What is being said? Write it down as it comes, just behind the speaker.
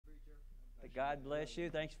God bless you.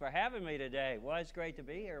 Thanks for having me today. Well, it's great to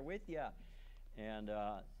be here with you. And,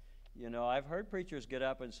 I've heard preachers get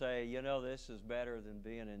up and say, this is better than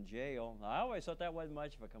being in jail. I always thought that wasn't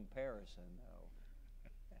much of a comparison, though.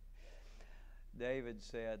 David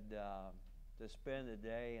said, to spend a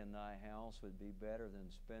day in thy house would be better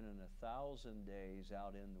than spending 1,000 days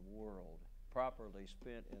out in the world, properly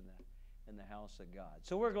spent in the house of God.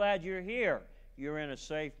 So we're glad you're here. You're in a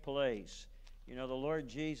safe place. The Lord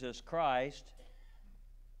Jesus Christ,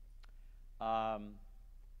 God,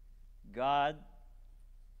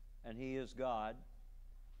 and He is God.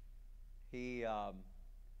 He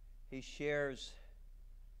shares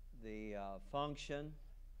the function,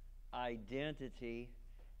 identity,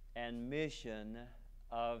 and mission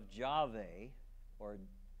of Yahweh, or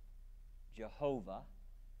Jehovah,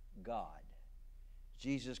 God.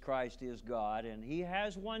 Jesus Christ is God, and He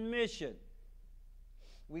has one mission.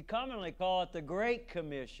 We commonly call it the Great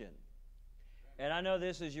Commission. And I know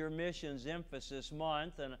this is your missions emphasis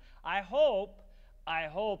month, and I hope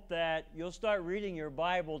that you'll start reading your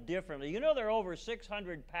Bible differently. There are over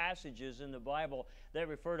 600 passages in the Bible that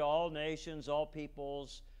refer to all nations, all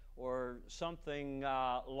peoples, or something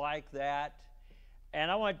like that. And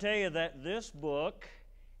I want to tell you that this book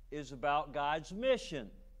is about God's mission.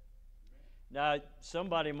 Now,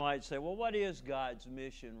 somebody might say, well, what is God's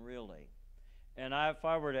mission really? And if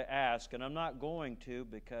I were to ask, and I'm not going to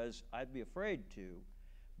because I'd be afraid to,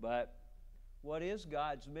 but what is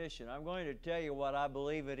God's mission? I'm going to tell you what I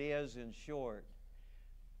believe it is in short.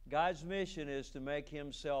 God's mission is to make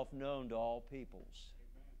Himself known to all peoples.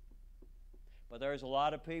 But there's a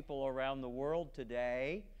lot of people around the world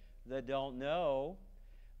today that don't know,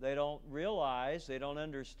 they don't realize, they don't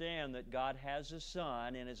understand that God has a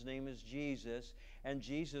Son, and His name is Jesus. And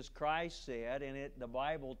Jesus Christ said, and the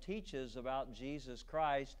Bible teaches about Jesus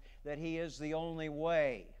Christ, that He is the only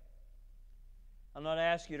way. I'm not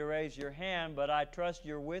asking you to raise your hand, but I trust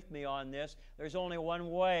you're with me on this. There's only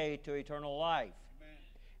one way to eternal life, amen,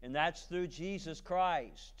 and that's through Jesus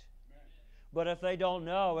Christ. Amen. But if they don't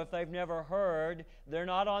know, if they've never heard, they're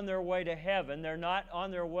not on their way to heaven. They're not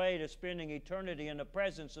on their way to spending eternity in the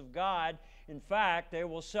presence of God. In fact, they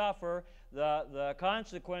will suffer the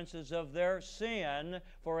consequences of their sin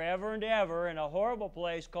forever and ever in a horrible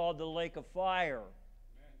place called the lake of fire.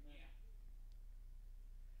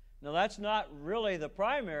 Now, that's not really the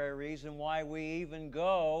primary reason why we even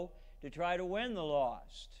go to try to win the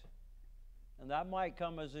lost. And that might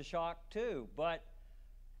come as a shock too. But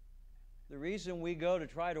the reason we go to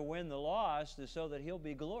try to win the lost is so that He'll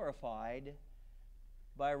be glorified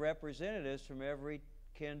by representatives from every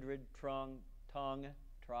kindred, tongue,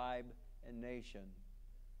 tribe, and nation.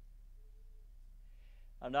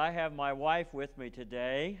 And I have my wife with me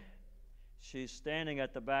today. She's standing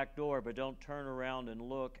at the back door, but don't turn around and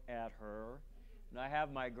look at her. And I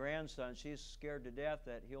have my grandson. She's scared to death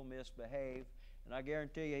that he'll misbehave, and I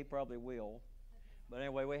guarantee you he probably will. But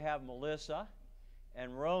anyway, we have Melissa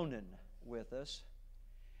and Ronan with us.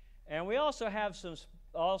 And we also have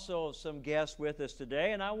some guests with us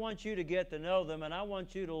today, and I want you to get to know them, and I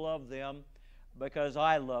want you to love them because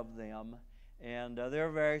I love them. And they're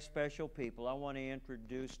very special people. I want to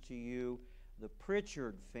introduce to you the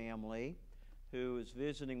Pritchard family, who is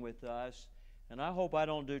visiting with us. And I hope I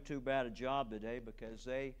don't do too bad a job today because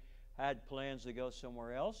they had plans to go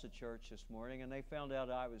somewhere else at church this morning, and they found out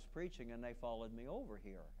I was preaching, and they followed me over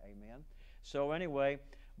here. Amen. So anyway,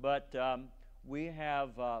 but we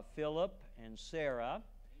have Philip and Sarah,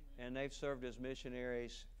 and they've served as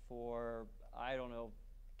missionaries for,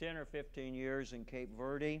 10 or 15 years in Cape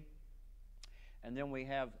Verde. And then we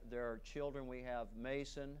have their children. We have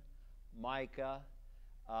Mason, Micah,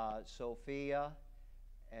 Sophia,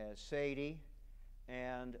 Sadie,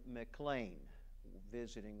 and McLean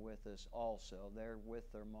visiting with us also. They're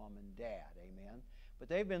with their mom and dad, amen. But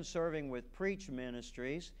they've been serving with Preach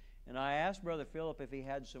Ministries, and I asked Brother Philip if he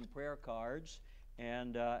had some prayer cards,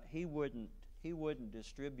 and he wouldn't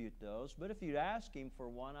distribute those. But if you'd ask him for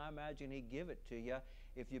one, I imagine he'd give it to you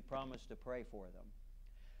if you promise to pray for them.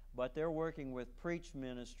 But they're working with Preach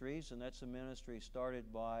Ministries, and that's a ministry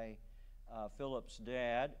started by Philip's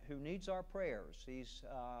dad, who needs our prayers. He's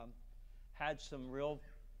had some real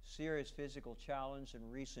serious physical challenge in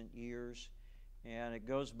recent years, and it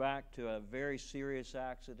goes back to a very serious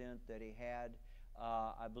accident that he had,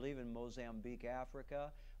 I believe in Mozambique,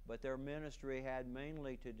 Africa. But their ministry had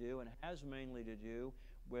mainly to do, and has mainly to do,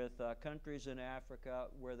 with countries in Africa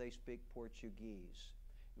where they speak Portuguese.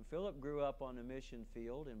 And Philip grew up on the mission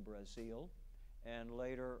field in Brazil, and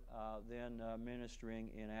later then ministering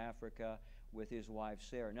in Africa with his wife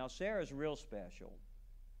Sarah. Now Sarah's real special.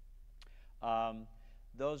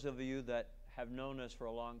 Those of you that have known us for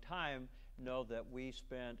a long time know that we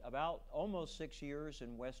spent about almost 6 years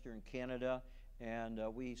in Western Canada, and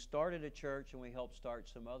we started a church and we helped start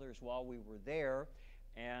some others while we were there.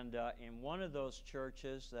 And in one of those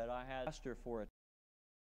churches that I had pastor for a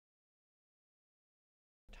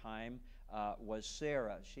time was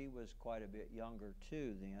Sarah. She was quite a bit younger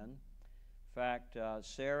too then. In fact,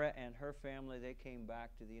 Sarah and her family, they came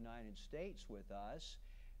back to the United States with us,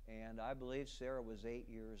 and I believe Sarah was 8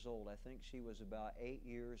 years old. I think she was about 8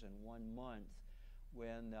 years and 1 month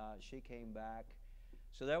when she came back.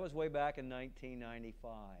 So that was way back in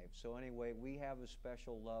 1995. So anyway, we have a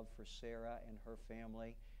special love for Sarah and her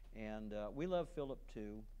family, and we love Philip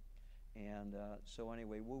too. And so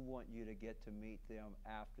anyway, we want you to get to meet them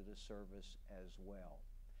after the service as well.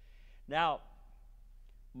 Now,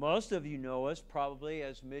 most of you know us probably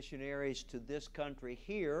as missionaries to this country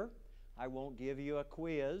here. I won't give you a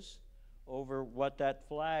quiz over what that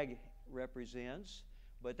flag represents,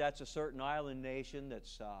 but that's a certain island nation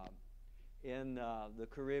that's in the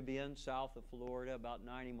Caribbean, south of Florida, about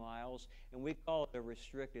 90 miles, and we call it a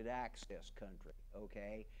restricted access country,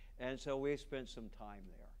 okay? And so we spent some time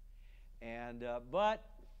there. And but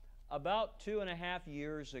about 2.5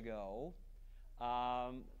 years ago,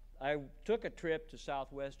 I took a trip to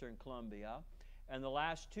southwestern Colombia, and the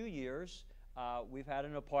last 2 years we've had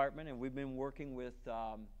an apartment, and we've been working with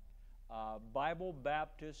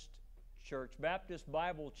Baptist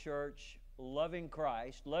Bible Church, Loving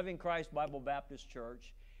Christ Bible Baptist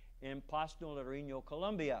Church in Pasto del Reno,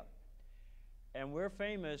 Colombia. And we're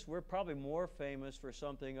probably more famous for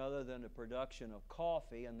something other than the production of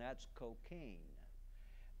coffee, and that's cocaine.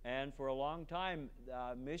 And for a long time,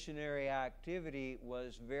 missionary activity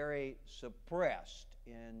was very suppressed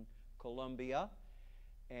in Colombia,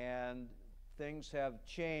 and things have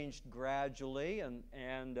changed gradually,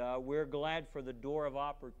 and we're glad for the door of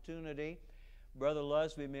opportunity. Brother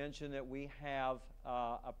Lusby mentioned that we have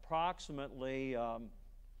approximately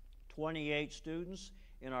 28 students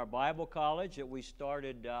in our Bible college that we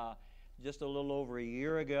started just a little over a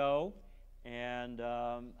year ago, and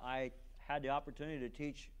I had the opportunity to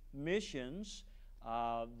teach missions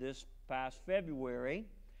this past February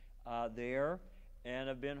there, and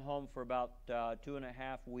I've been home for about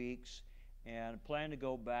 2.5 weeks and plan to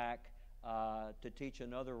go back to teach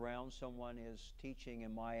another round. Someone is teaching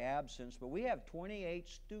in my absence, but we have 28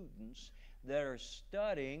 students that are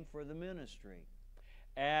studying for the ministry,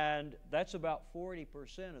 and that's about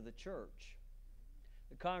 40% of the church.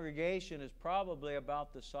 The congregation is probably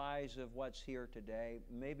about the size of what's here today,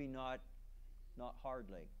 maybe not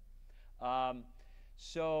hardly.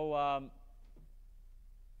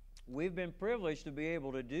 We've been privileged to be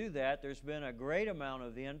able to do that. There's been a great amount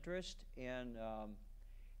of interest in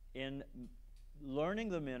learning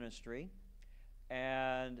the ministry,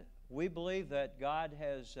 and we believe that God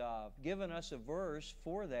has given us a verse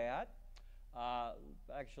for that.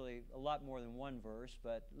 Actually, a lot more than one verse,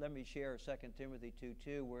 but let me share 2 Timothy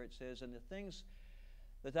 2:2, where it says, "And the things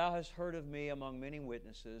that thou hast heard of me among many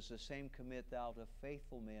witnesses, the same commit thou to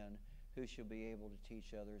faithful men, who shall be able to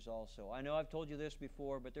teach others also." I know I've told you this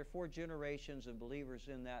before, but there are 4 generations of believers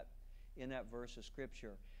in that verse of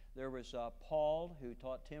Scripture. There was Paul, who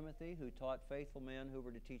taught Timothy, who taught faithful men who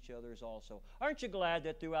were to teach others also. Aren't you glad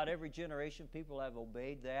that throughout every generation people have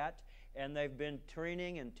obeyed that, and they've been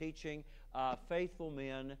training and teaching faithful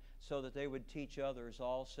men so that they would teach others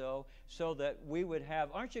also, so that we would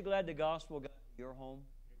have... Aren't you glad the gospel got to your home?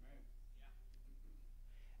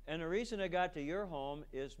 And the reason it got to your home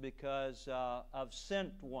is because of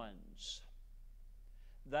sent ones.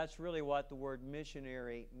 That's really what the word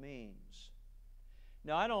missionary means.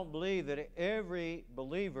 Now, I don't believe that every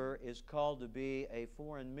believer is called to be a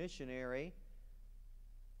foreign missionary,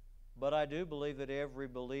 but I do believe that every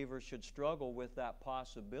believer should struggle with that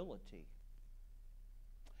possibility.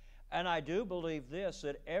 And I do believe this,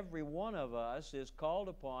 that every one of us is called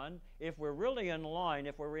upon, if we're really in line,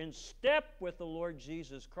 if we're in step with the Lord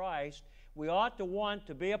Jesus Christ, we ought to want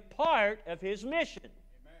to be a part of His mission.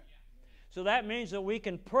 Amen. So that means that we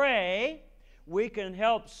can pray, we can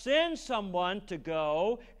help send someone to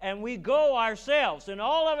go, and we go ourselves. And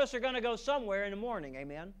all of us are going to go somewhere in the morning,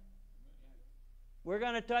 amen? We're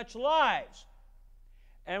going to touch lives.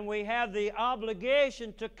 And we have the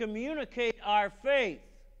obligation to communicate our faith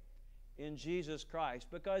in Jesus Christ,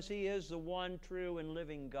 because He is the one true and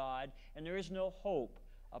living God, and there is no hope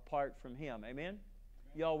apart from Him. Amen?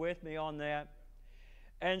 Y'all with me on that?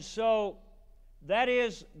 And so that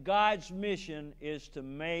is God's mission, is to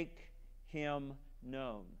make Him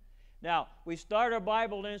known. Now, we started our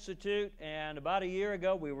Bible Institute, and about a year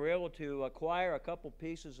ago we were able to acquire a couple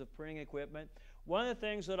pieces of printing equipment. One of the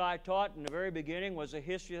things that I taught in the very beginning was a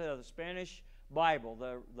history of the Spanish Bible,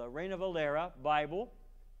 the Reina Valera Bible.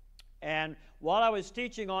 And while I was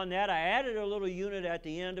teaching on that, I added a little unit at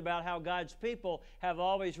the end about how God's people have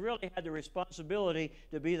always really had the responsibility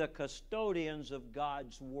to be the custodians of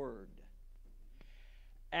God's Word.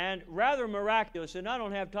 And rather miraculous, and I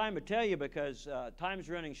don't have time to tell you because time's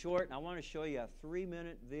running short, and I want to show you a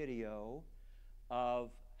 3-minute video of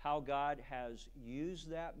how God has used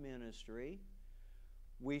that ministry.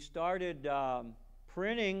 We started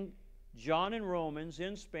printing John and Romans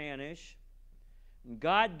in Spanish.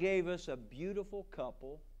 God gave us a beautiful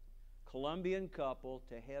couple, Colombian couple,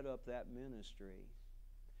 to head up that ministry.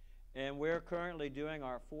 And we're currently doing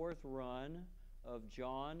our 4th run of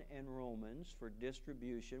John and Romans for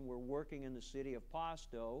distribution. We're working in the city of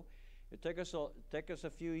Pasto. It took us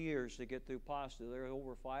a few years to get through Pasto. There are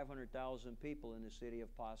over 500,000 people in the city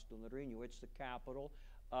of Pasto, Nariño. It's the capital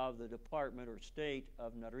of the department or state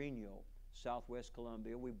of Nariño, southwest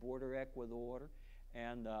Colombia. We border Ecuador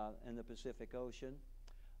and the Pacific Ocean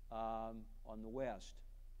on the west.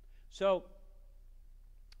 So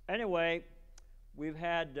anyway, we've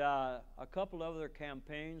had a couple other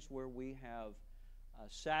campaigns where we have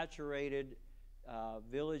saturated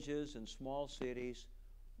villages and small cities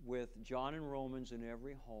with John and Romans in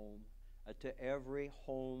every home, to every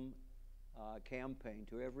home campaign,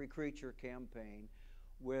 to every creature campaign,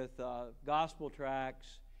 with gospel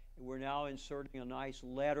tracts. We're now inserting a nice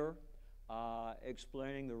letter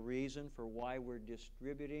explaining the reason for why we're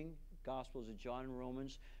distributing Gospels of John and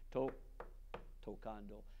Romans,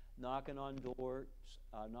 tocando, knocking on doors,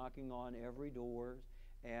 knocking on every door.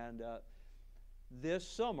 And this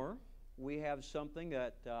summer, we have something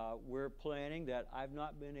that we're planning that I've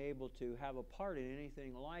not been able to have a part in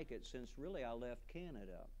anything like it since really I left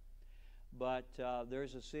Canada. But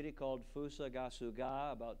there's a city called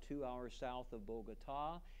Fusagasugá, about 2 hours south of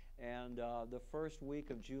Bogota. And the first week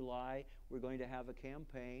of July, we're going to have a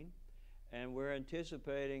campaign. And we're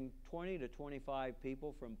anticipating 20 to 25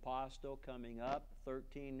 people from Pasto coming up,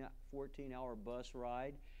 14-hour bus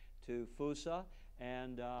ride to Fusa,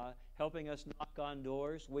 and helping us knock on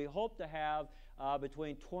doors. We hope to have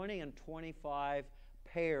between 20 and 25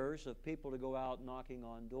 pairs of people to go out knocking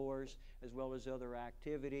on doors, as well as other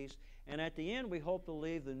activities. And at the end, we hope to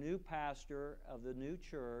leave the new pastor of the new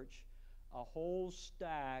church a whole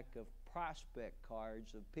stack of prospect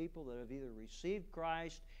cards of people that have either received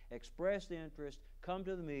Christ, expressed interest, come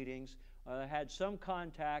to the meetings, had some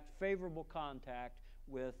contact, favorable contact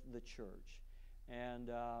with the church, and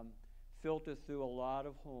filter through a lot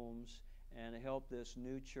of homes and help this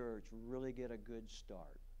new church really get a good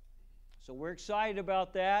start. So we're excited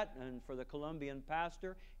about that, and for the Colombian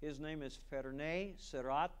pastor, his name is Ferney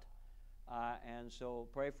Serrat, and so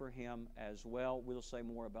pray for him as well. We'll say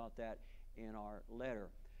more about that in our letter.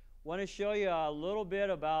 Want to show you a little bit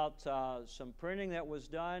about some printing that was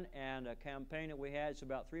done and a campaign that we had. It's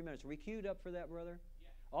about 3 minutes. Are we queued up for that, brother? Yeah.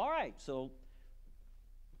 All right, so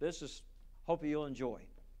this is, hope you'll enjoy.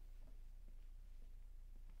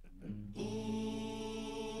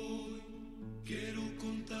 Hoy quiero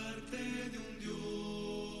contarte de un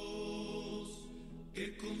Dios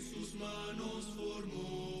que con sus manos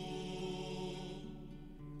formó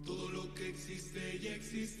todo lo que existe y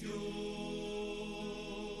existió.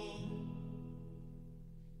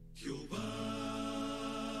 Jehová,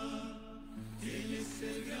 Él es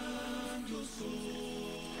el gran yo soy,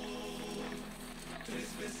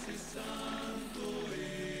 3 veces santo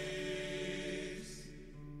es,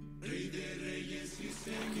 Rey de reyes y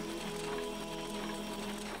Señor.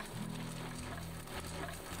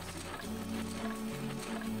 Si tú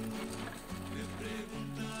me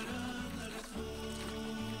preguntarás la razón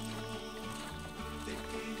de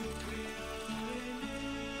que yo crea en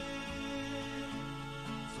Él,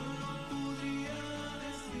 solo podría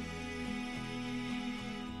decir,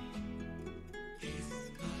 es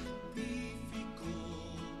magnífico,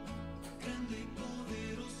 grande y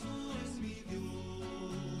poderoso es mi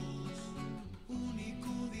Dios,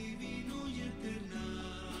 único, divino y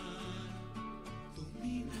eternal,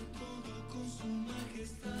 domina todo con su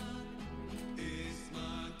majestad, es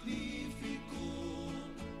magnífico,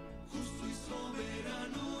 justo y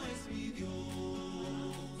soberano es mi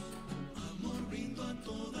Dios, amor brindo a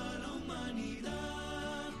toda la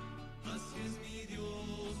humanidad, así es mi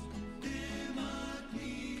Dios, de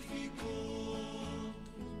magnífico.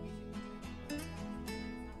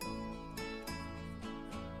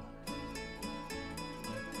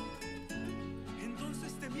 Entonces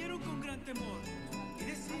temieron con gran temor y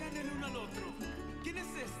decían el uno al otro: ¿Quién es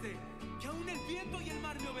este que aún el viento y el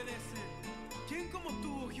mar le obedecen? ¿Quién como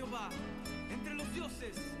tú, oh Jehová, entre los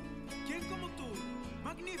dioses? ¿Quién como tú,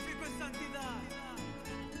 magnífico en santidad?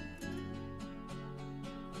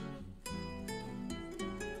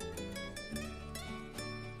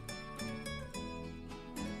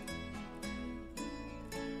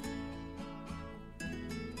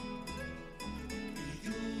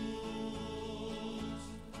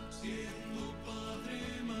 Siendo Padre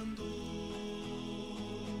mandó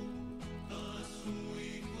a su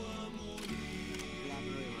Hijo a morir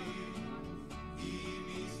y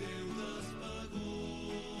mis deudas pagó.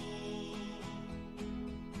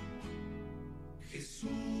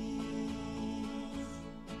 Jesús,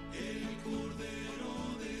 el Cordero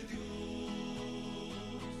de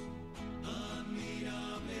Dios,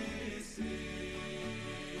 admirable es Él,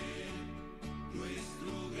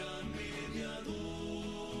 nuestro gran mediador.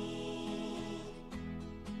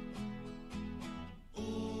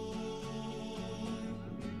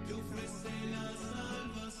 Te ofrece la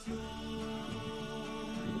salvación,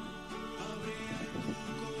 abre tu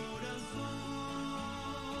corazón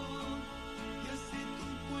y así tú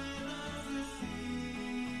puedas decir: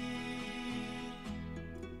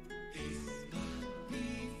 es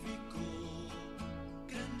magnífico,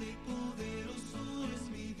 grande y poderoso es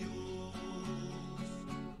mi Dios,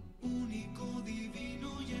 único,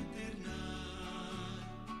 divino y eternal,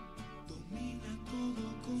 domina todo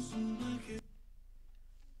con su majestad.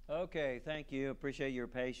 Okay, thank you. Appreciate your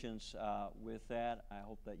patience with that. I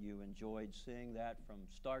hope that you enjoyed seeing that from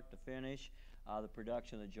start to finish, the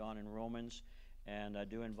production of John and Romans. And I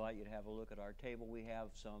do invite you to have a look at our table. We have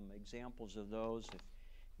some examples of those if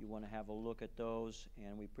you want to have a look at those.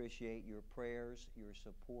 And we appreciate your prayers, your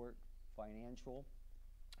support, financial,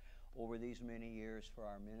 over these many years for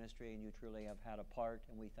our ministry. And you truly have had a part.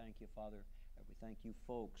 And we thank you, Father. We thank you,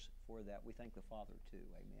 folks, for that. We thank the Father, too.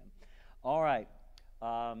 Amen. All right.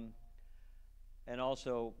 And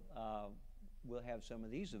also, we'll have some of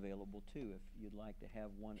these available too if you'd like to have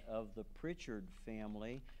one of the Pritchard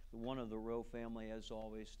family. One of the Roe family, as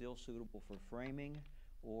always, still suitable for framing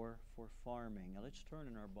or for farming. Now let's turn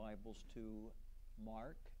in our Bibles to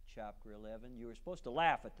Mark chapter 11. You were supposed to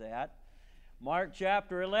laugh at that. Mark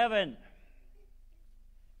chapter 11.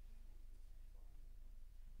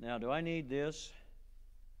 Now, do I need this?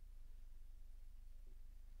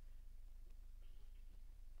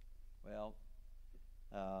 Well,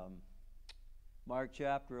 Mark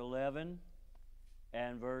chapter 11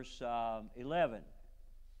 and verse 11.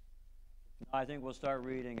 I think we'll start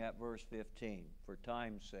reading at verse 15 for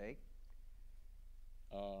time's sake.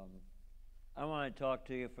 I want to talk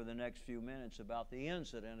to you for the next few minutes about the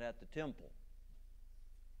incident at the temple.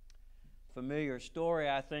 Familiar story,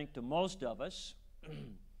 I think, to most of us.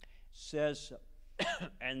 Says,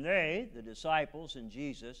 and they, the disciples and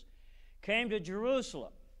Jesus, came to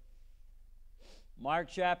Jerusalem. Mark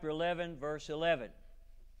chapter 11, verse 11.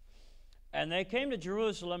 And they came to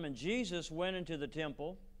Jerusalem, and Jesus went into the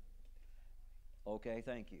temple. Okay,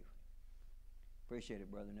 thank you. Appreciate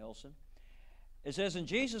it, Brother Nelson. It says, and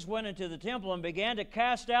Jesus went into the temple and began to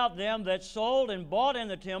cast out them that sold and bought in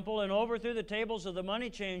the temple, and overthrew the tables of the money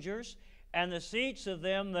changers and the seats of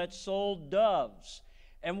them that sold doves,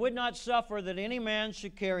 and would not suffer that any man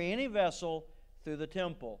should carry any vessel through the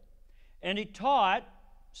temple. And he taught,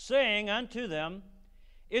 saying unto them,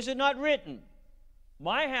 is it not written,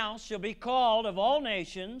 my house shall be called of all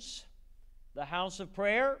nations the house of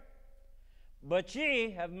prayer? But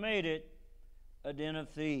ye have made it a den of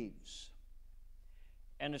thieves.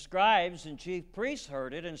 And the scribes and chief priests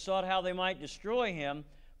heard it, and sought how they might destroy him,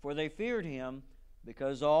 for they feared him,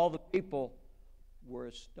 because all the people were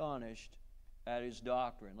astonished at his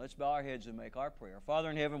doctrine. Let's bow our heads and make our prayer.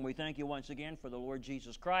 Father in heaven, we thank you once again for the Lord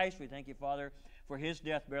Jesus Christ. We thank you, Father, for his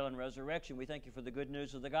death, burial, and resurrection. We thank you for the good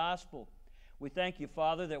news of the gospel. We thank you,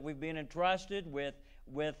 Father, that we've been entrusted with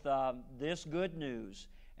this good news.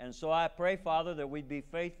 And so I pray, Father, that we'd be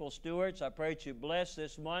faithful stewards. I pray that you bless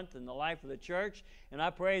this month in the life of the church. And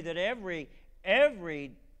I pray that every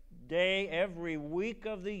day, every week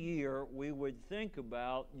of the year, we would think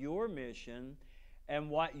about your mission and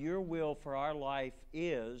what your will for our life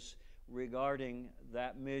is regarding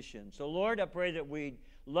that mission. So, Lord, I pray that we'd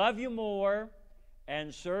love you more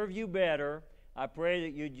and serve you better. I pray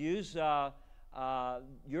that you'd use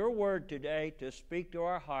your word today to speak to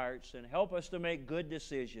our hearts and help us to make good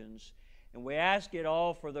decisions. And we ask it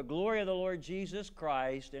all for the glory of the Lord Jesus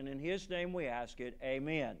Christ, and in his name we ask it.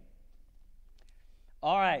 Amen.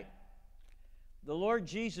 All right. The Lord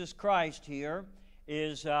Jesus Christ here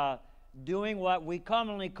is doing what we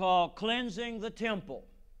commonly call cleansing the temple.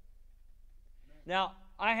 Now,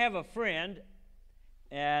 I have a friend,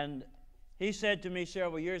 and he said to me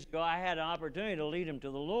several years ago, I had an opportunity to lead him to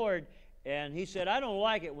the Lord, And he said, I don't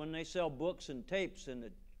like it when they sell books and tapes in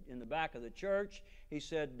the back of the church. He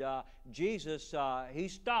said, Jesus, he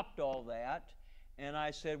stopped all that. And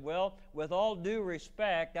I said, well, with all due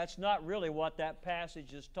respect, that's not really what that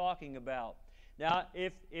passage is talking about. Now,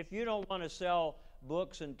 if you don't want to sell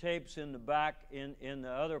books and tapes in the back, in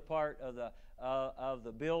the other part of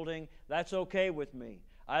the building, that's okay with me.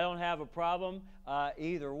 I don't have a problem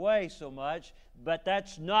either way so much, but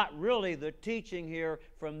that's not really the teaching here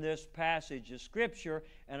from this passage of Scripture,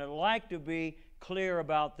 and I'd like to be clear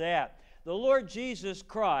about that. The Lord Jesus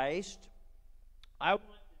Christ, I want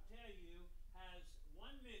to tell you, has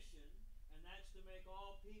one mission, and that's to make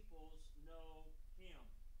all peoples know Him.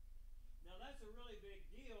 Now, that's a really big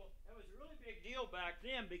deal. That was a really big deal back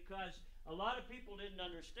then because a lot of people didn't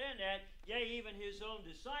understand that. Yea, even His own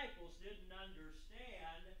disciples didn't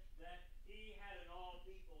understand that He had an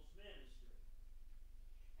all-peoples ministry.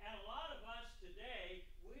 And a lot of us today,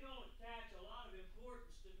 we don't attach a lot of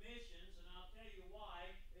importance to missions, and I'll tell you why.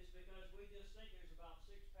 It's because we just think there's about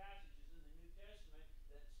 6 passages in the New Testament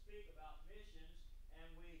that speak about missions, and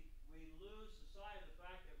we lose the sight of the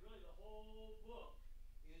fact that really the whole book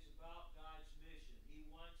is about God's mission. He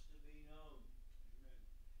wants to be known. Amen.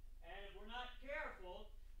 And if we're not careful,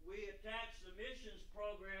 we attach the missions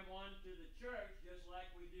program onto the church just like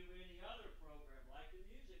we do any other program, like the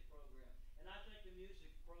music program. And I think the music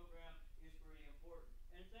program is pretty important.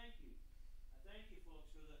 And thank you. I thank you, folks,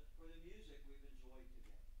 for the music we've enjoyed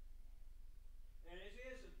today. And it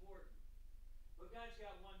is important. But God's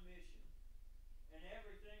got one mission. And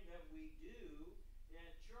everything that we do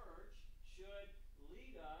at church should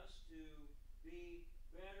lead us to be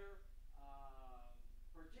better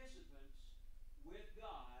participants with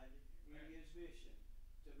God in His mission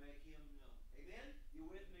to make Him known. Amen? You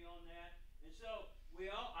with me on that? And so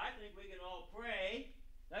I think we can all pray.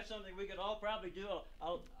 That's something we could all probably do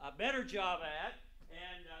a better job at.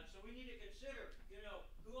 And so we need to consider,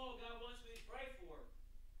 who all God wants me to pray for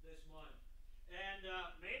this month. And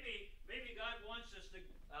maybe God wants us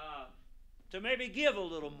to maybe give a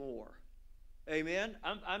little more. Amen?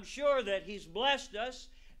 I'm sure that He's blessed us,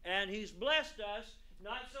 and He's blessed us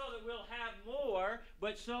not so that we'll have more,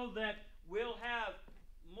 but so that we'll have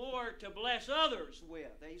more to bless others with.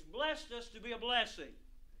 He's blessed us to be a blessing.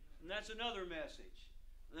 And that's another message.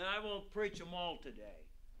 And I won't preach them all today.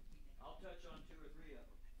 I'll touch on 2 or 3 of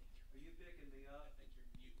them. Are you picking me up? I think your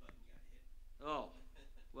mute button got hit. Oh,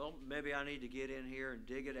 well, maybe I need to get in here and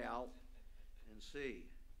dig it out and see.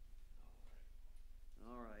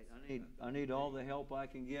 All right. I need all the help I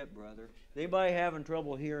can get, brother. Anybody having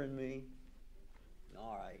trouble hearing me?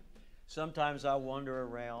 All right. Sometimes I wander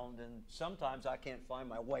around, and sometimes I can't find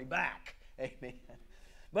my way back. Amen.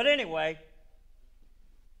 But anyway,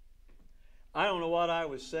 I don't know what I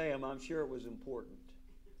was saying. I'm sure it was important.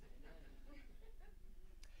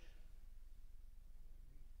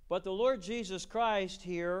 But the Lord Jesus Christ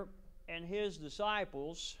here and His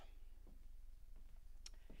disciples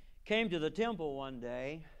came to the temple one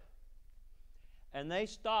day, and they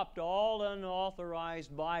stopped all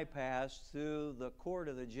unauthorized bypass through the court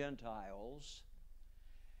of the Gentiles,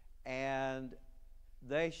 and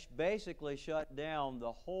they basically shut down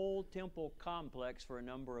the whole temple complex for a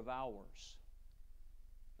number of hours.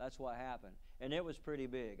 That's what happened. And it was pretty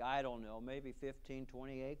big. I don't know, maybe 15,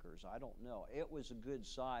 20 acres. I don't know. It was a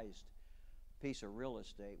good-sized piece of real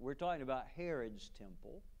estate. We're talking about Herod's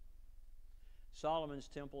temple. Solomon's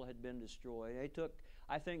temple had been destroyed.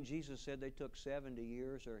 I think Jesus said they took 70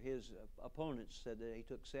 years, or his opponents said that they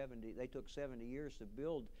took 70 years to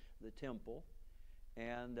build the temple.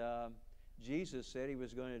 And Jesus said He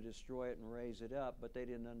was going to destroy it and raise it up, but they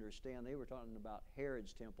didn't understand. They were talking about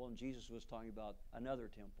Herod's temple, and Jesus was talking about another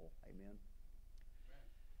temple. Amen.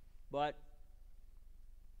 But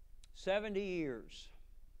 70 years,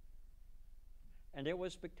 and it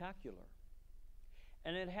was spectacular.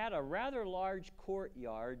 And it had a rather large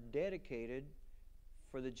courtyard dedicated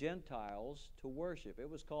for the Gentiles to worship. It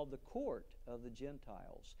was called the Court of the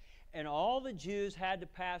Gentiles. And all the Jews had to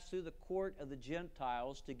pass through the Court of the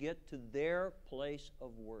Gentiles to get to their place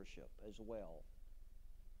of worship as well.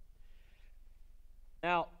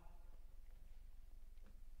 Now,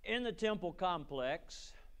 in the temple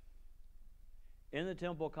complex,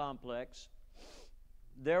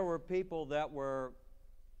 there were people that were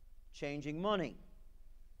changing money.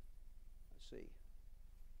 Let's see.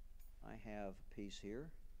 I have a piece here.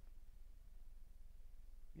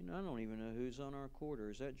 I don't even know who's on our quarter.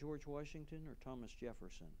 Is that George Washington or Thomas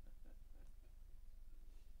Jefferson?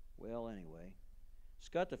 Well, anyway, it's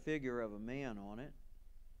got the figure of a man on it,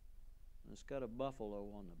 and it's got a buffalo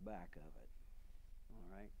on the back of it.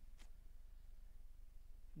 All right.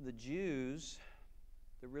 the Jews,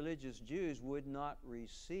 the religious Jews, would not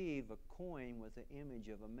receive a coin with the image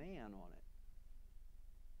of a man on it.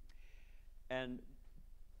 And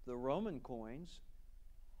the Roman coins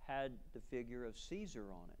had the figure of Caesar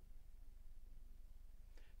on it.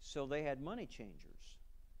 So they had money changers.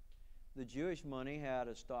 The Jewish money had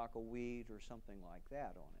a stalk of wheat or something like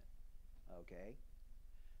that on it. Okay?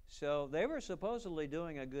 So they were supposedly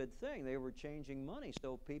doing a good thing. They were changing money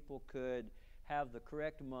so people could have the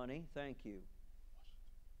correct money. Thank you.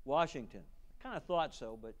 Washington. I kind of thought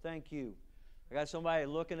so, but thank you. I got somebody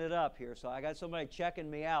looking it up here, so I got somebody checking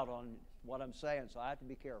me out on what I'm saying, so I have to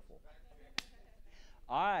be careful.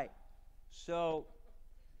 All right. So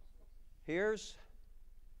here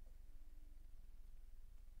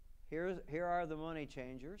are the money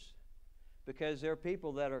changers, because they're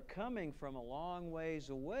people that are coming from a long ways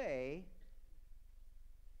away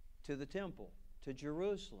to the temple, to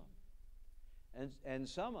Jerusalem. And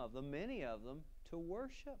some of them, many of them, to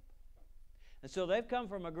worship. And so they've come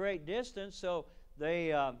from a great distance, so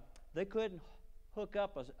they couldn't hook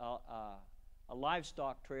up a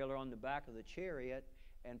livestock trailer on the back of the chariot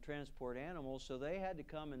and transport animals, so they had to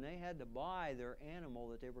come and they had to buy their animal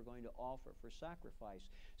that they were going to offer for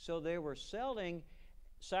sacrifice. So they were selling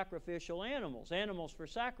sacrificial animals, animals for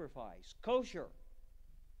sacrifice, kosher.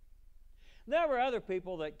 There were other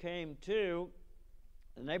people that came too,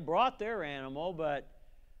 and they brought their animal, but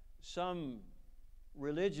some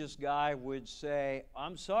religious guy would say,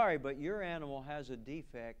 I'm sorry, but your animal has a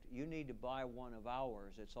defect. You need to buy one of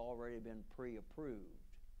ours. It's already been pre-approved.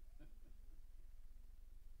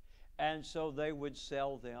 And so they would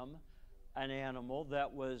sell them an animal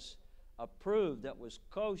that was approved, that was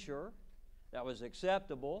kosher, that was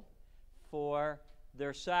acceptable for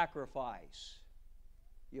their sacrifice.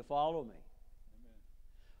 You follow me? Amen.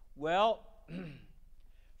 Well,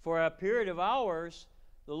 for a period of hours,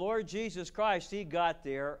 the Lord Jesus Christ, He got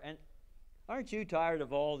there. And aren't you tired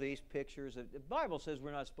of all these pictures? The Bible says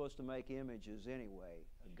we're not supposed to make images anyway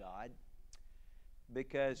of God.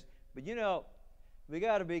 But you know, we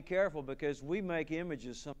got to be careful, because we make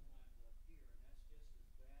images sometimes up here, and that's just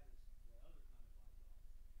as bad as the other kind of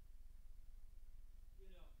idolatry. You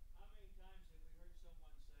know, how many times have we heard someone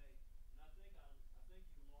say, and I think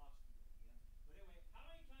you lost me again, but anyway, how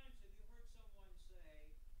many times have you heard someone say,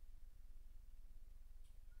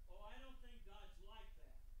 oh, I don't think God's like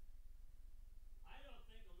that. I don't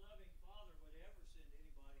think a loving Father would ever send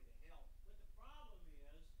anybody to hell. But the problem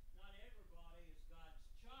is, not everybody is God's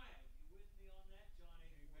child. You with me on that? John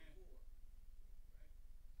 8:44. Right.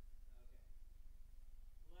 Okay.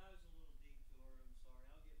 Well, that was a little detour. I'm sorry.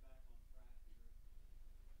 I'll get back on track here.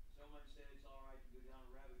 Someone said it's all right to go down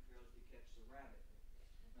a rabbit trail if you catch the rabbit.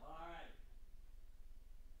 All right.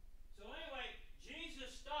 So anyway,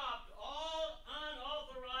 Jesus stopped all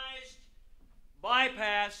unauthorized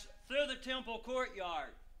bypass through the temple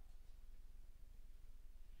courtyard.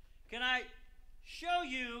 Can I show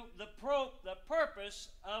you the purpose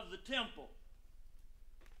of the temple?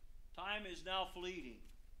 Time is now fleeting.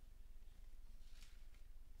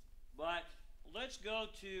 But let's go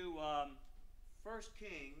to 1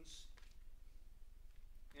 Kings.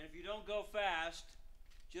 And if you don't go fast,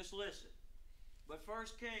 just listen. But 1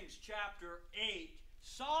 Kings chapter 8,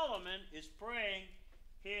 Solomon is praying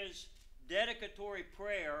his dedicatory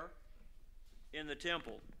prayer in the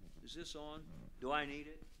temple. Is this on? Do I need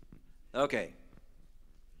it? Okay.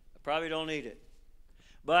 I probably don't need it.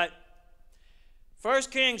 But 1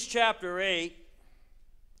 Kings chapter 8,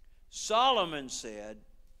 Solomon said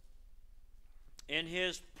in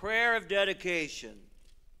his prayer of dedication,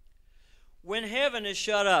 when heaven is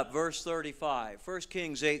shut up, verse 35, 1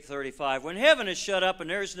 Kings 8:35, when heaven is shut up and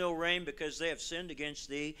there is no rain because they have sinned against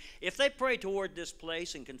thee, if they pray toward this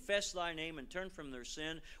place and confess thy name and turn from their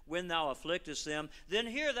sin when thou afflictest them, then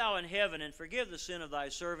hear thou in heaven and forgive the sin of thy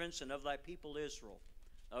servants and of thy people Israel.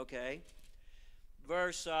 Okay.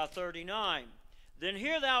 Verse 39, then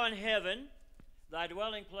hear thou in heaven thy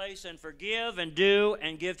dwelling place, and forgive and do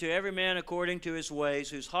and give to every man according to his ways,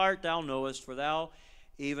 whose heart thou knowest, for thou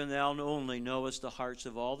even thou only knowest the hearts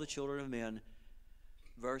of all the children of men.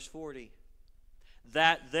 Verse 40,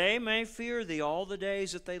 that they may fear thee all the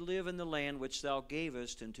days that they live in the land which thou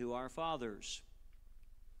gavest unto our fathers.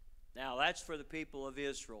 Now that's for the people of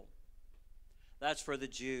Israel. That's for the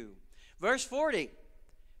Jew. Verse 40,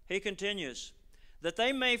 he continues, that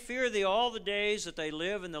they may fear thee all the days that they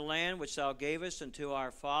live in the land which thou gavest unto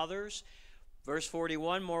our fathers. Verse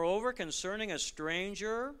 41, moreover, concerning a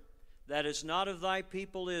stranger that is not of thy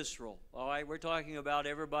people Israel. All right, we're talking about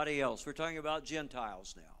everybody else. We're talking about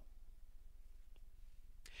Gentiles now.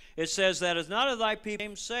 It says that is not of thy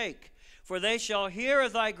people's sake. For they shall hear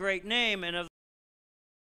of thy great name, and of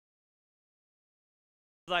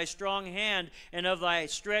thy strong hand, and of thy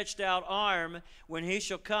stretched out arm, when he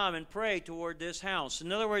shall come and pray toward this house.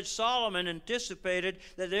 In other words, Solomon anticipated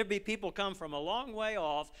that there'd be people come from a long way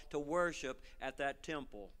off to worship at that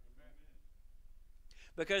temple,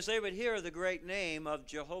 because they would hear the great name of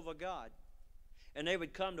Jehovah God, and they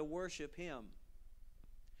would come to worship him.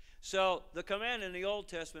 So the command in the Old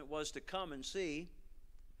Testament was to come and see.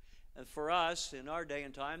 And for us, in our day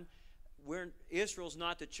and time, Israel's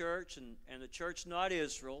not the church, and the church not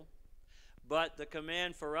Israel. But the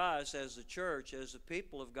command for us as the church, as the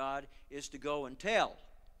people of God, is to go and tell.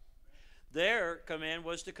 Their command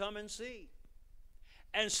was to come and see.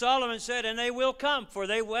 And Solomon said, and they will come, for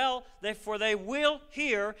they will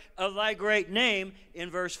hear of thy great name, in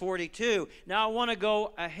verse 42. Now I want to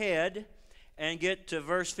go ahead and get to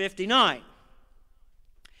verse 59.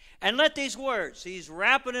 And let these words, he's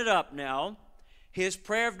wrapping it up now, his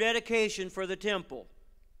prayer of dedication for the temple.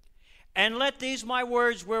 And let these my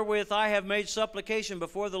words wherewith I have made supplication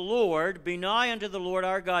before the Lord be nigh unto the Lord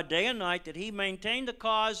our God day and night, that he maintain the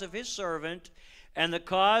cause of his servant and the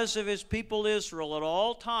cause of his people Israel at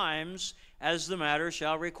all times, as the matter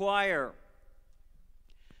shall require.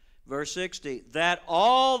 Verse 60, that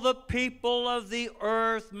all the people of the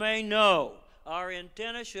earth may know. Our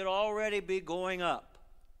antenna should already be going up.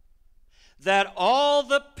 That all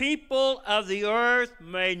the people of the earth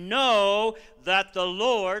may know that the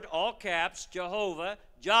Lord, all caps, Jehovah,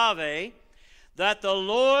 Yahweh, that the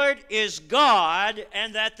Lord is God,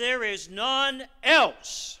 and that there is none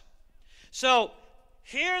else. So,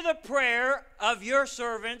 hear the prayer of your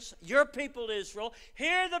servants, your people Israel.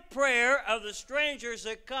 Hear the prayer of the strangers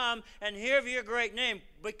that come and hear of your great name,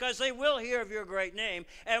 because they will hear of your great name.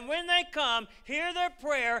 And when they come, hear their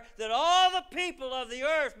prayer, that all the people of the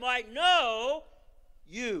earth might know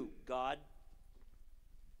you, God.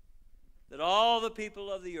 That all the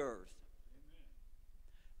people of the earth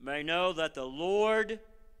may know that the Lord,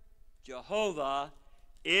 Jehovah,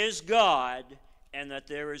 is God, and that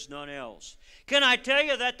there is none else. Can I tell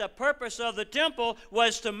you that the purpose of the temple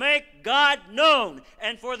was to make God known,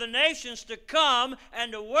 and for the nations to come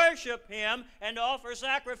and to worship him and to offer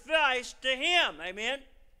sacrifice to him? Amen? Amen.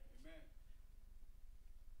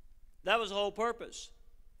 That was the whole purpose.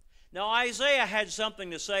 Now Isaiah had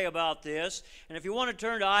something to say about this, and if you want to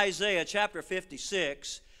turn to Isaiah chapter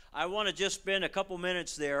 56, I want to just spend a couple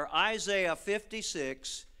minutes there. Isaiah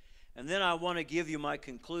 56. And then I want to give you my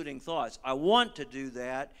concluding thoughts. I want to do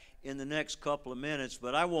that in the next couple of minutes,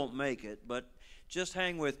 but I won't make it. But just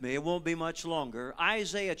hang with me. It won't be much longer.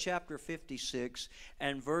 Isaiah chapter 56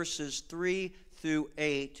 and verses 3 through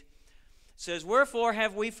 8 says, wherefore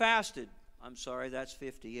have we fasted? I'm sorry, that's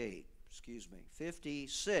 58. Excuse me.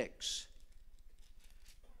 56.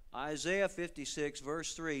 Isaiah 56,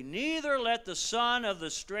 verse 3, neither let the son of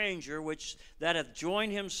the stranger which that hath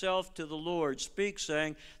joined himself to the Lord speak,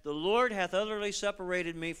 saying, the Lord hath utterly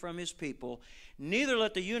separated me from his people. Neither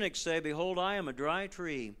let the eunuch say, behold, I am a dry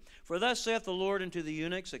tree. For thus saith the Lord unto the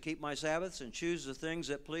eunuchs that keep my Sabbaths, and choose the things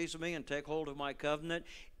that please me, and take hold of my covenant,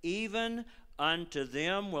 even unto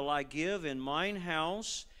them will I give in mine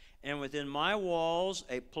house, and within my walls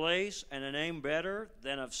a place and a name better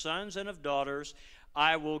than of sons and of daughters.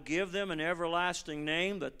 I will give them an everlasting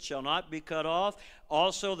name that shall not be cut off.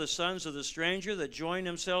 Also the sons of the stranger that join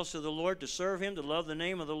themselves to the Lord to serve him, to love the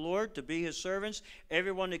name of the Lord, to be his servants,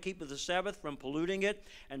 everyone that keepeth the Sabbath from polluting it,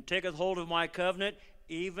 and taketh hold of my covenant,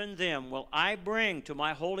 even them will I bring to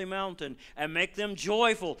my holy mountain, and make them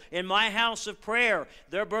joyful in my house of prayer.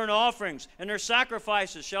 Their burnt offerings and their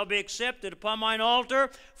sacrifices shall be accepted upon mine altar,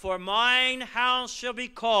 for mine house shall be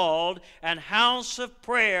called an house of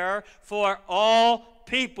prayer for all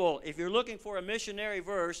people. If you're looking for a missionary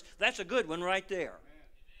verse, that's a good one right there.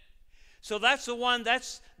 So that's the one,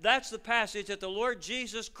 that's the passage that the Lord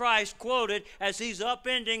Jesus Christ quoted as he's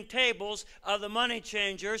upending tables of the money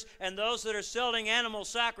changers and those that are selling animal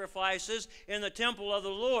sacrifices in the temple of the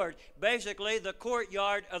Lord, basically the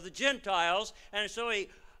courtyard of the Gentiles. And so he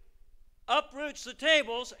uproots the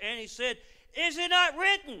tables and he said, is it not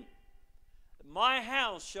written, my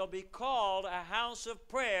house shall be called a house of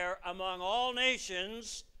prayer among all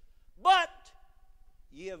nations, but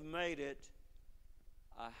ye have made it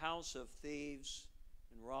a house of thieves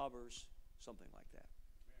and robbers, something like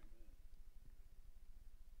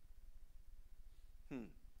that.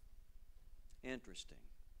 Interesting.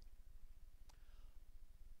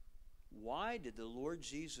 Why did the Lord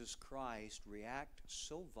Jesus Christ react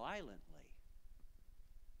so violently?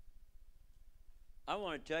 I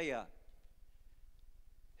want to tell you,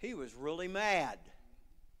 he was really mad.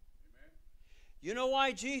 You know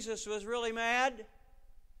why Jesus was really mad?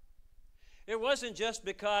 It wasn't just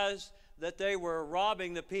because that they were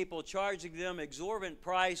robbing the people, charging them exorbitant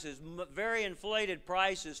prices, very inflated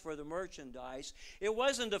prices for the merchandise. It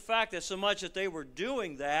wasn't the fact that so much that they were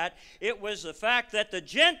doing that. It was the fact that the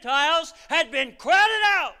Gentiles had been crowded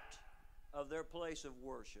out of their place of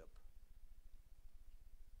worship.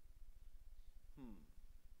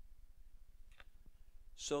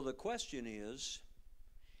 So the question is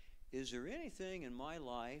there anything in my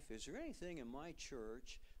life, is there anything in my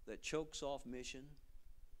church that chokes off mission?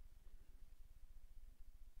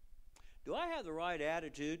 Do I have the right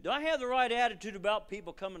attitude? Do I have the right attitude about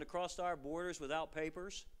people coming across our borders without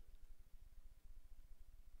papers?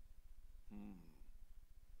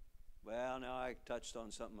 Well, now I touched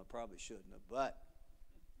on something I probably shouldn't have, but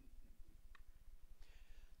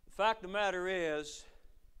the fact of the matter is,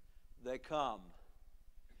 they come.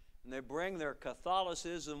 And they bring their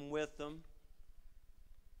Catholicism with them.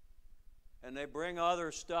 And they bring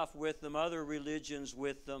other stuff with them, other religions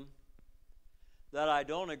with them that I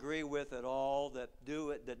don't agree with at all,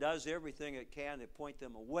 that does everything it can to point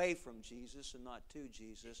them away from Jesus and not to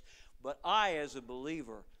Jesus. But I, as a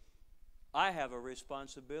believer, I have a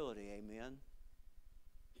responsibility, amen?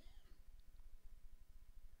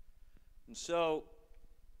 And so,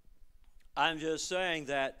 I'm just saying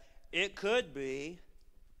that it could be,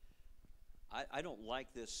 I don't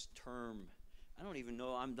like this term. I don't even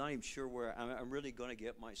know, I'm not even sure where, I'm really going to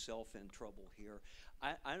get myself in trouble here.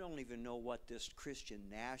 I don't even know what this Christian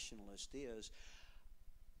nationalist is,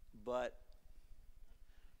 but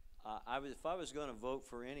if I was going to vote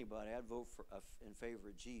for anybody, I'd vote in favor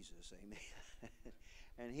of Jesus, amen.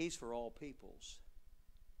 And He's for all peoples.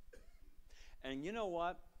 And you know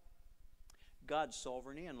what? God's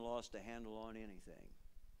sovereign. He hasn't lost a handle on anything.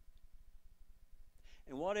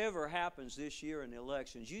 And whatever happens this year in the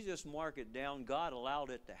elections, you just mark it down. God allowed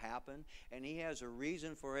it to happen, and He has a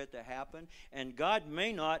reason for it to happen. And God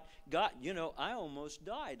may not, I almost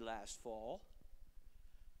died last fall.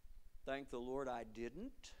 Thank the Lord I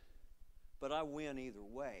didn't. But I win either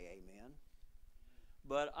way, amen.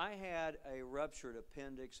 But I had a ruptured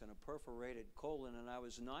appendix and a perforated colon, and I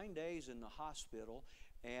was 9 days in the hospital.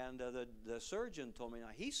 And the surgeon told me, now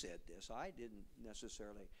he said this, I didn't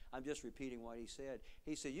necessarily, I'm just repeating what he said.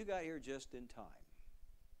 He said, you got here just in time.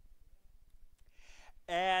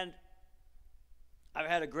 And I've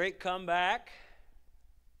had a great comeback.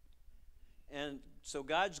 And so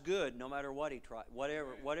God's good no matter what He tries,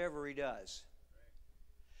 whatever He does.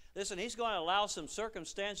 Listen, He's going to allow some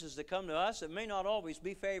circumstances to come to us that may not always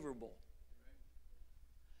be favorable.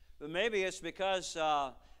 But maybe it's because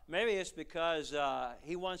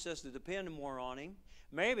He wants us to depend more on Him.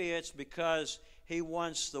 Maybe it's because He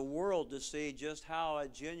wants the world to see just how a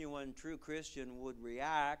genuine, true Christian would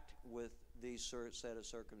react with these set of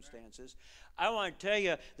circumstances. I want to tell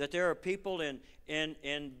you that there are people in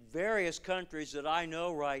various countries that I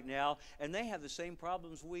know right now, and they have the same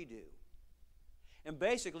problems we do. And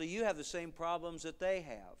basically, you have the same problems that they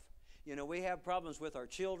have. You know, we have problems with our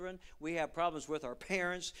children. We have problems with our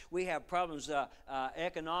parents. We have problems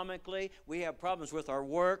economically. We have problems with our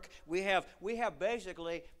work. We have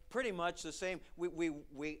basically pretty much the same.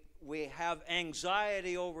 We have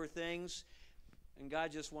anxiety over things, and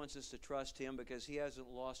God just wants us to trust Him because He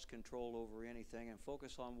hasn't lost control over anything and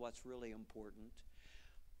focus on what's really important.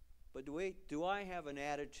 But do I have an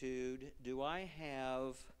attitude? Do I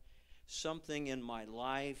have something in my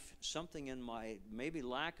life, something in my maybe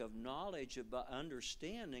lack of knowledge about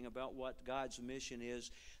understanding about what God's mission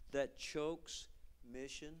is that chokes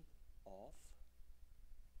mission off?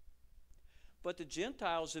 But the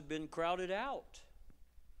Gentiles have been crowded out.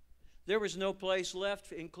 There was no place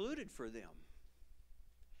left included for them.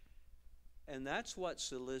 And that's what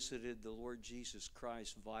solicited the Lord Jesus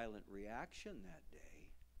Christ's violent reaction that day.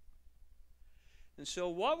 And so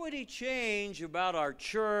what would He change about our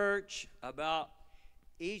church, about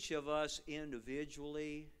each of us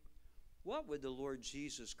individually? What would the Lord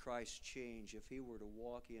Jesus Christ change if He were to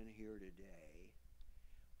walk in here today?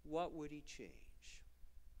 What would He change?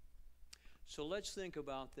 So let's think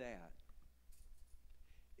about that.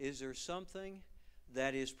 Is there something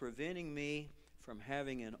that is preventing me from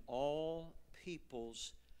having an all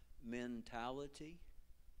peoples mentality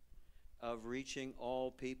of reaching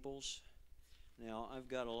all peoples? Now, I've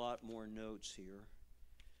got a lot more notes here,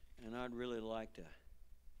 and I'd really like to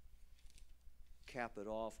cap it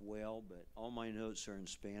off well, but all my notes are in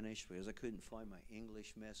Spanish because I couldn't find my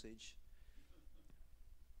English message.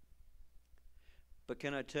 But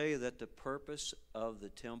can I tell you that the purpose of the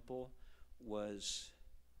temple was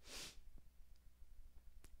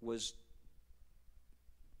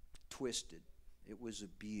twisted. It was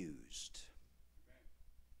abused.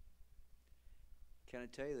 Can I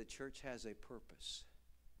tell you the church has a purpose?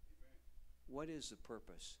 What is the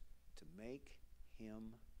purpose? To make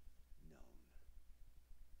him known.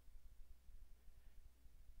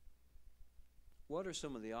 What are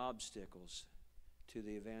some of the obstacles to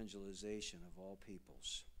the evangelization of all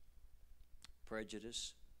peoples?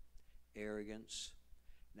 Prejudice, arrogance,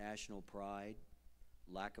 national pride,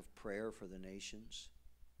 lack of prayer for the nations,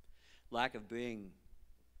 lack of being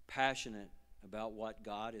passionate about what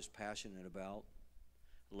God is passionate about,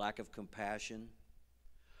 lack of compassion.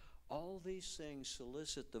 All these things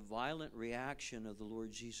solicit the violent reaction of the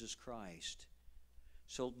Lord Jesus Christ.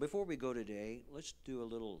 So before we go today, let's do a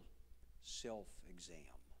little self-exam.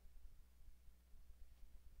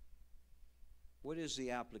 What is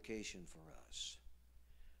the application for us?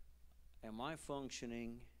 Am I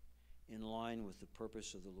functioning in line with the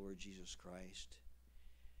purpose of the Lord Jesus Christ?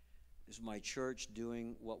 Is my church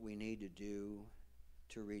doing what we need to do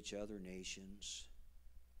to reach other nations?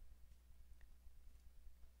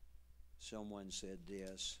 Someone said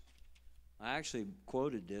this. I actually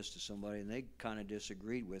quoted this to somebody, and they kind of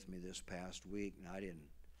disagreed with me this past week, and I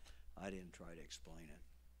didn't try to explain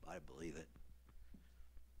it. I believe it.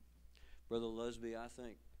 Brother Lusby,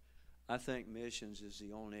 I think missions is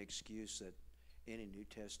the only excuse that any New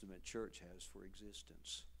Testament church has for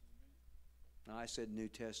existence. Now, I said New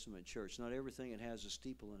Testament church. Not everything that has a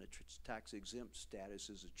steeple and a tax-exempt status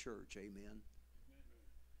is a church. Amen.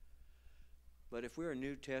 But if we're a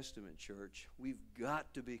New Testament church, we've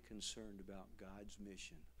got to be concerned about God's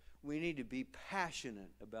mission. We need to be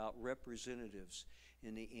passionate about representatives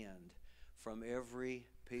in the end from every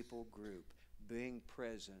people group being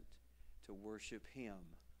present to worship Him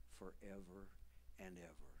forever and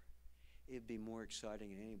ever. It'd be more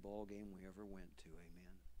exciting than any ball game we ever went to.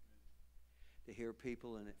 Amen. To hear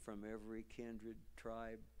people in it from every kindred,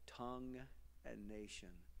 tribe, tongue, and nation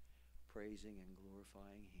praising and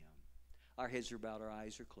glorifying Him. Our heads are bowed, our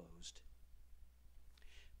eyes are closed.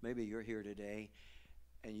 Maybe you're here today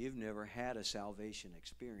and you've never had a salvation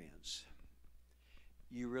experience.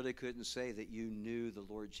 You really couldn't say that you knew the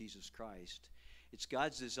Lord Jesus Christ. It's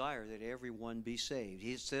God's desire that everyone be saved.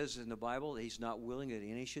 He says in the Bible that He's not willing that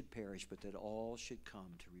any should perish, but that all should come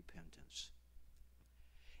to repentance.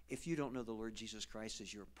 If you don't know the Lord Jesus Christ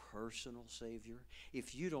as your personal Savior,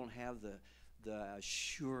 if you don't have the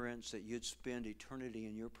assurance that you'd spend eternity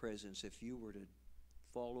in your presence if you were to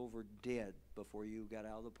fall over dead before you got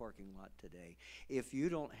out of the parking lot today, if you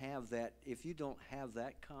don't have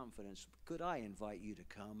that confidence, could I invite you to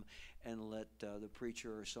come and let the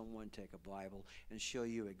preacher or someone take a Bible and show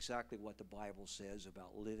you exactly what the Bible says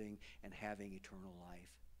about living and having eternal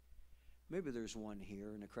life? Maybe there's one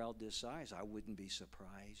here in a crowd this size. I wouldn't be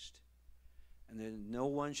surprised. And then no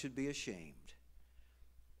one should be ashamed.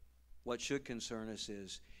 What should concern us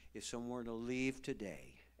is if someone were to leave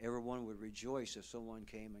today, everyone would rejoice if someone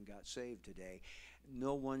came and got saved today.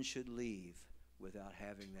 No one should leave without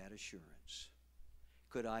having that assurance.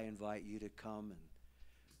 Could I invite you to come and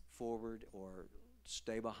forward or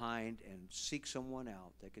stay behind and seek someone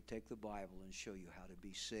out that could take the Bible and show you how to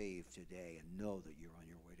be saved today and know that you're on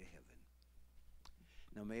your way to heaven?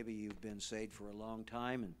 Now, maybe you've been saved for a long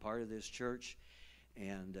time and part of this church,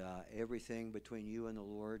 and everything between you and the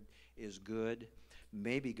Lord is good.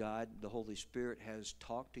 Maybe God, the Holy Spirit, has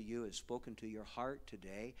talked to you, has spoken to your heart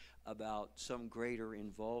today about some greater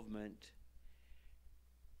involvement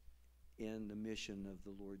in the mission of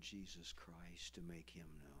the Lord Jesus Christ to make Him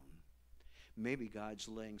known. Maybe God's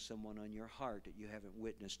laying someone on your heart that you haven't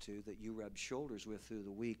witnessed to, that you rubbed shoulders with through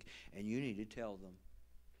the week, and you need to tell them.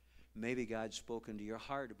 Maybe God's spoken to your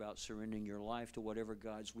heart about surrendering your life to whatever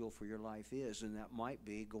God's will for your life is, and that might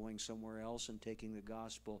be going somewhere else and taking the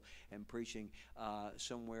gospel and preaching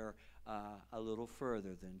somewhere a little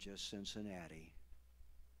further than just Cincinnati.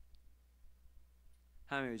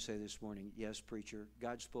 How many would say this morning, yes, preacher,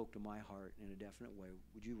 God spoke to my heart in a definite way?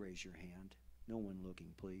 Would you raise your hand? No one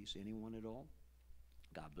looking, please. Anyone at all?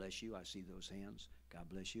 God bless you. I see those hands. God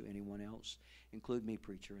bless you. Anyone else? Include me,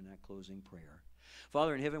 preacher, in that closing prayer.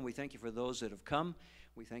 Father in heaven, we thank you for those that have come.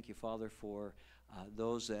 We thank you, Father, for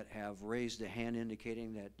those that have raised a hand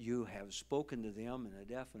indicating that you have spoken to them in a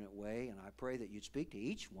definite way. And I pray that you'd speak to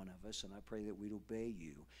each one of us, and I pray that we'd obey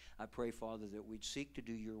you. I pray, Father, that we'd seek to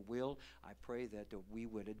do your will. I pray that we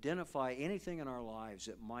would identify anything in our lives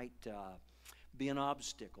that might be an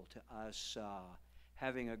obstacle to us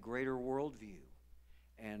having a greater worldview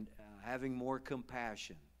and having more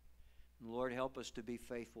compassion. And Lord, help us to be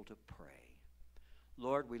faithful to pray.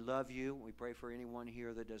 Lord, we love you. We pray for anyone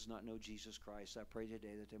here that does not know Jesus Christ. I pray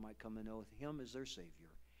today that they might come to know Him as their Savior.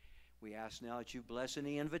 We ask now that you bless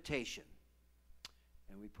any invitation,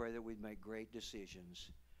 and we pray that we'd make great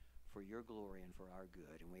decisions for your glory and for our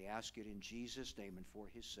good. And we ask it in Jesus' name and for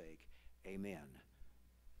his sake. Amen.